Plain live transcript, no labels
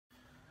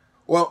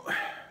Well,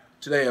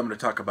 today I'm going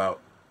to talk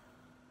about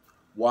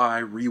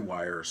why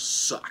Rewire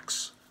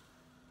sucks.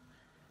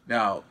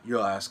 Now, you're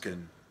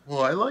asking,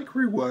 well, I like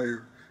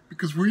Rewire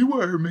because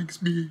Rewire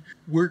makes me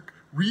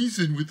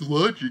reason with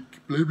logic,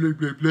 blah, blah,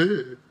 blah,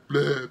 blah,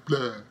 blah,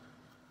 blah.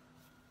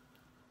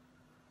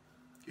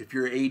 If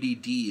your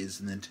ADD is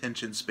in the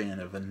attention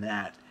span of a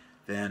gnat,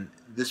 then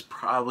this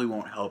probably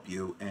won't help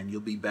you, and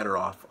you'll be better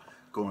off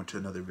going to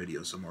another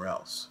video somewhere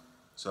else.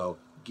 So,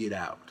 get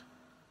out.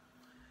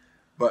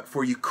 But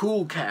for you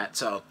cool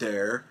cats out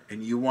there,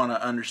 and you want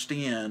to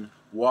understand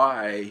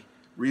why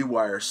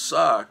Rewire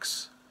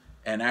sucks,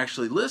 and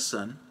actually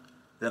listen,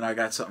 then I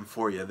got something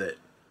for you that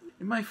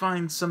you might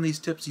find some of these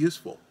tips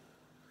useful.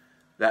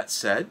 That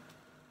said,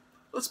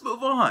 let's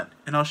move on,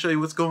 and I'll show you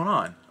what's going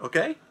on,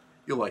 okay?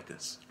 You'll like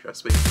this,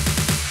 trust me.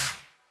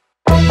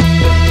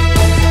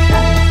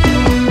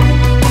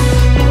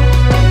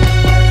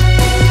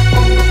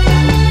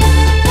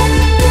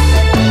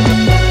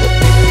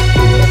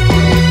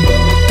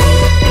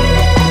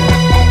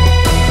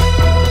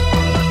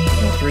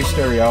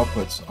 Stereo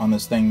outputs on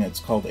this thing that's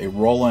called a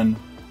Roland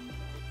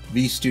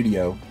V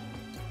Studio,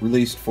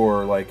 released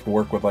for like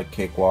work with like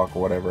Cakewalk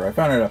or whatever. I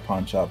found it at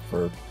Pawn Shop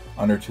for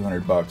under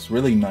 200 bucks.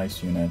 Really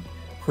nice unit.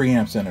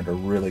 Preamps in it are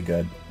really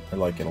good. I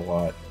like it a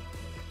lot.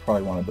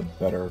 Probably one of the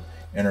better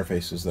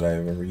interfaces that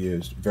I've ever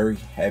used. Very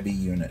heavy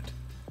unit.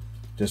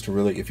 Just to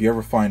really, if you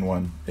ever find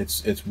one,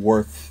 it's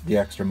worth the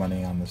extra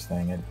money on this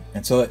thing.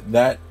 And so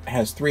that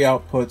has 3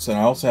 outputs, and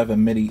I also have a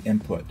Midi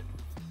input.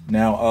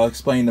 Now, I'll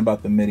explain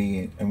about the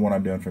Midi and what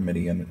I'm doing for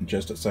Midi in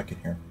just a second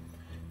here.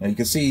 Now, you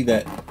can see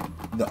that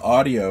the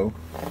audio,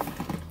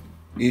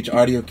 each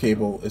audio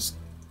cable is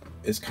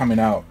coming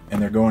out, and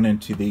they're going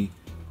into the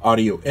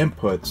audio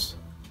inputs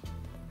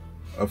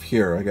of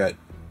here. I got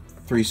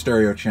 3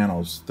 stereo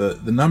channels. The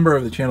number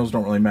of the channels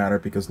don't really matter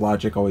because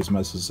Logic always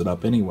messes it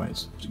up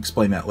anyways. I'll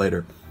explain that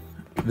later.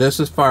 This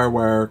is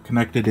Firewire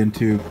connected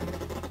into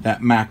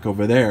that Mac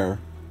over there.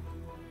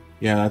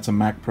 Yeah, that's a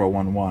Mac Pro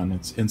 1.1.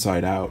 It's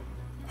inside out.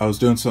 I was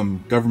doing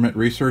some government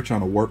research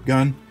on a warp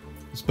gun.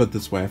 Let's put it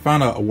this way. I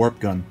found a warp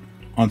gun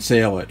on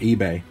sale at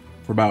eBay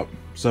for about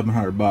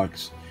 700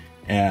 bucks.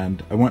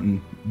 And I went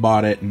and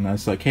bought it, and I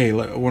was like, hey,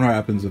 what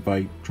happens if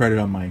I tried it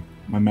on my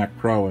Mac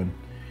Pro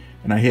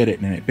and I hit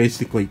it, and it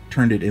basically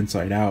turned it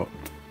inside out.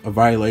 A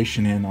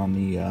violation in on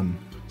the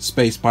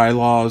space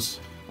bylaws,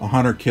 a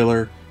hunter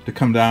killer to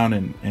come down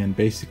and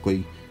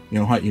basically, you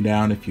know, hunt you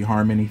down if you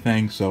harm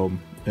anything. So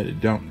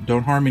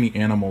don't harm any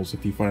animals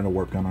if you find a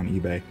warp gun on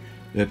eBay.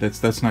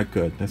 That's not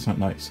good. That's not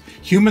nice.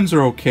 Humans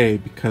are okay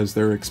because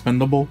they're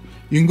expendable.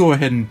 You can go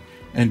ahead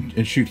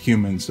and shoot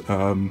humans.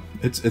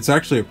 It's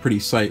actually a pretty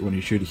sight when you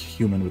shoot a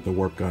human with a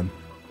warp gun.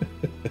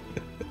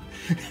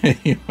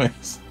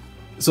 Anyways,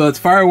 so it's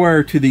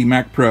Firewire to the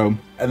Mac Pro,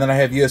 and then I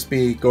have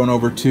USB going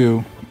over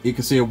to, you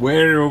can see it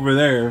way over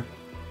there.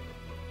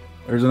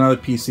 There's another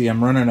PC.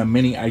 I'm running a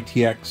mini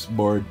ITX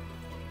board,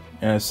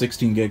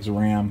 16 gigs of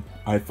RAM,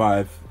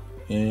 i5,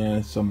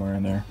 yeah, somewhere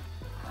in there.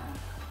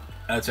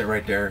 That's it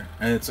right there,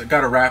 and it's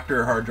got a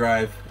Raptor hard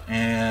drive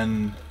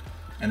and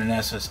an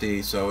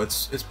SSD, so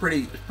it's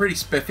pretty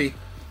spiffy.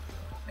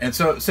 And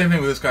so same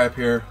thing with this guy up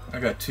here. I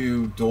got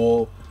 2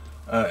 dual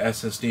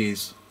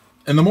SSDs,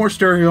 and the more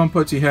stereo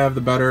inputs you have,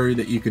 the better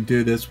that you could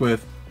do this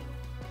with.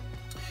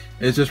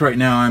 It's just right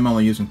now I'm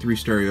only using 3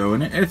 stereo,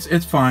 and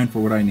it's fine for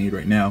what I need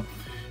right now.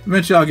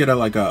 Eventually I'll get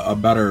a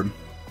better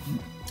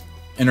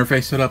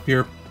interface set up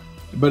here.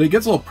 But it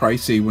gets a little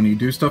pricey when you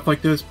do stuff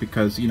like this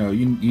because, you know,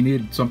 you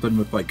need something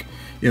with, like,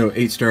 you know,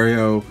 8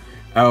 stereo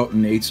out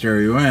and 8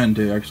 stereo in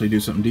to actually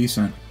do something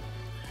decent.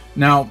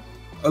 Now,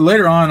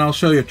 later on I'll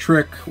show you a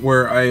trick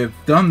where I have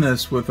done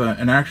this with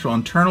an actual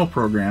internal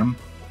program,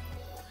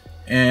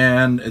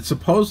 and it's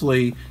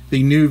supposedly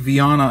the new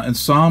Viana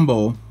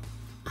Ensemble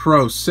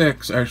Pro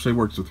 6 actually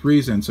works with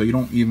Reason, so you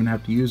don't even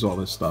have to use all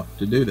this stuff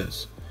to do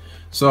this.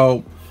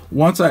 So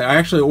once I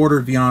actually order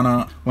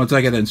Viana, once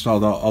I get it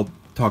installed, I'll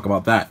talk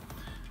about that.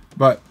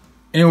 But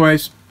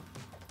anyways,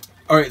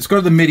 all right, let's go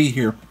to the Midi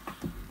here.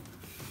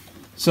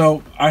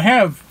 So I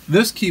have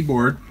this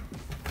keyboard.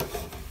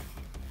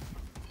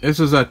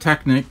 This is a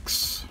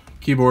Technics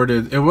keyboard.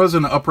 It was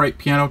an upright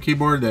piano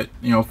keyboard, that,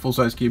 you know,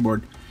 full-size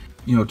keyboard,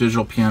 you know,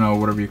 digital piano,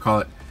 whatever you call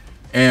it.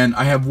 And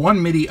I have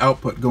 1 Midi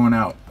output going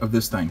out of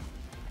this thing,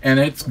 and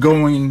it's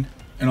going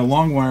in a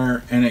long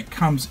wire, and it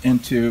comes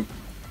into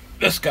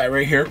this guy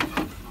right here,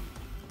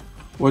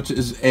 which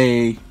is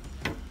a,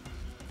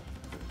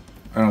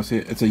 I don't see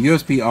it. It's a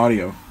USB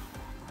audio.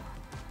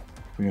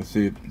 You can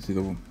see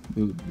the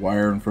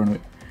wire in front of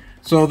it.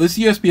 So this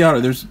USB audio,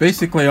 there's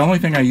basically, the only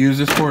thing I use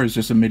this for is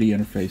just a MIDI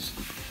interface.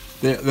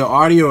 The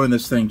audio in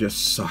this thing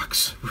just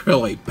sucks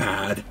really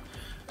bad.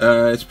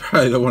 It's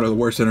probably one of the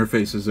worst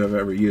interfaces I've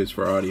ever used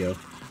for audio.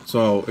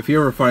 So if you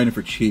ever find it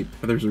for cheap,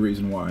 there's a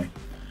reason why.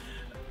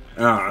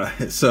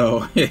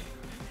 So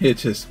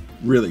it's just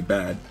really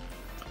bad.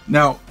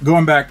 Now,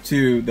 going back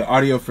to the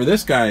audio for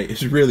this guy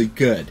is really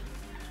good.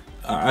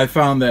 I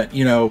found that,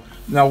 you know,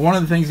 now one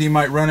of the things you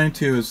might run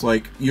into is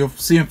like you'll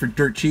see them for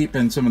dirt cheap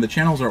and some of the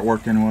channels aren't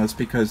working. Well, it's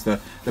because the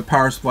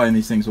power supply in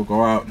these things will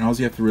go out, and all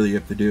you really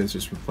have to do is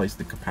just replace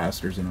the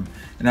capacitors in them.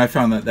 And I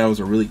found that that was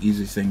a really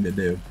easy thing to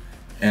do,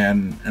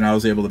 and I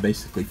was able to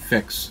basically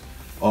fix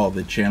all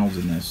the channels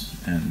in this,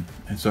 and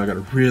so I got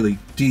a really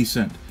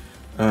decent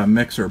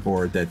mixer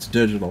board that's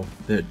digital,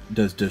 that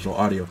does digital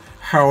audio.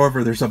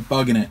 However, there's a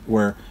bug in it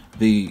where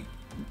the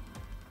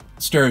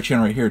stereo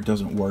channel right here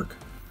doesn't work,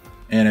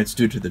 and it's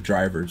due to the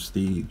drivers.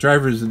 The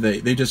drivers,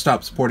 they just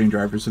stopped supporting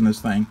drivers in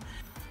this thing,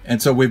 and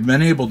so we've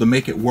been able to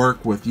make it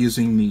work with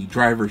using the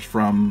drivers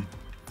from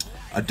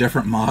a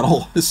different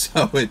model.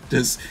 So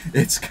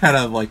it's kind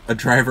of like a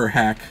driver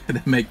hack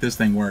to make this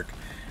thing work.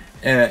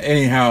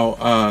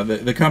 Anyhow,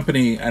 the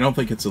company, I don't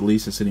think it's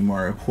Alesis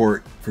anymore, a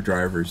port for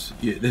drivers.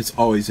 It's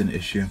always an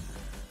issue.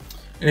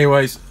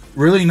 Anyways,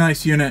 really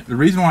nice unit. The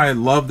reason why I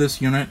love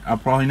this unit, I'll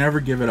probably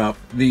never give it up.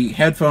 The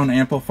headphone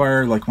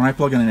amplifier, like when I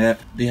plug in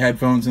the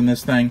headphones in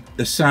this thing,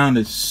 the sound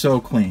is so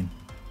clean.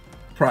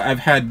 I've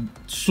had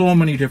so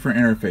many different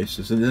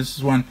interfaces, and this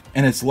is one,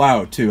 and it's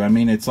loud too. I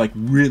mean, it's like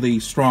really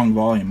strong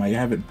volume. I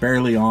have it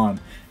barely on,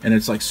 and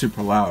it's like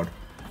super loud.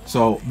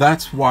 So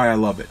that's why I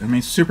love it. I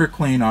mean, super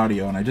clean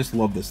audio, and I just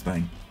love this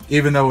thing.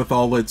 Even though with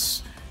all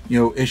its, you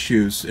know,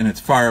 issues, and its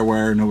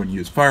FireWire, no one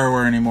uses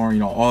FireWire anymore, you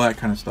know, all that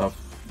kind of stuff.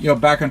 You know,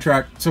 back on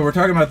track. So we're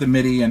talking about the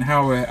Midi and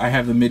how I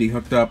have the Midi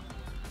hooked up.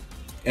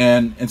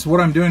 And so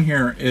what I'm doing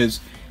here is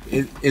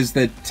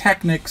the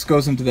Technics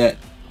goes into that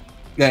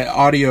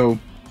audio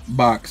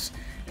box,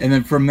 and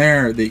then from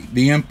there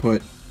the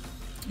input,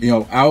 you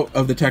know, out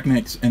of the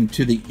Technics and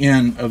to the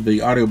in of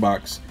the audio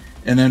box,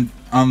 and then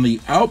on the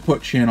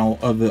output channel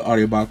of the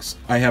audio box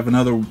I have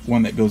another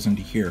one that goes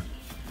into here.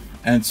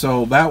 And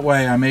so that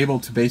way I'm able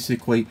to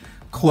basically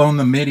clone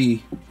the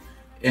Midi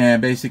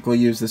and basically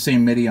use the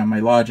same Midi on my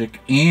Logic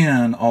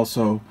and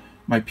also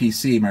my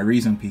PC, my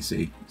Reason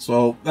PC.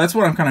 So that's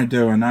what I'm kind of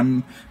doing.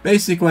 I'm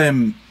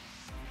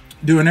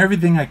doing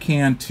everything I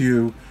can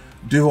to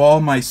do all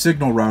my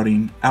signal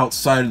routing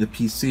outside of the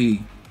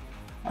PC.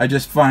 I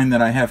just find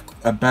that I have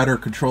a better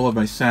control of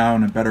my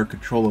sound and better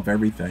control of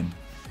everything,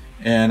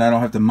 and I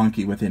don't have to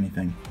monkey with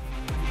anything.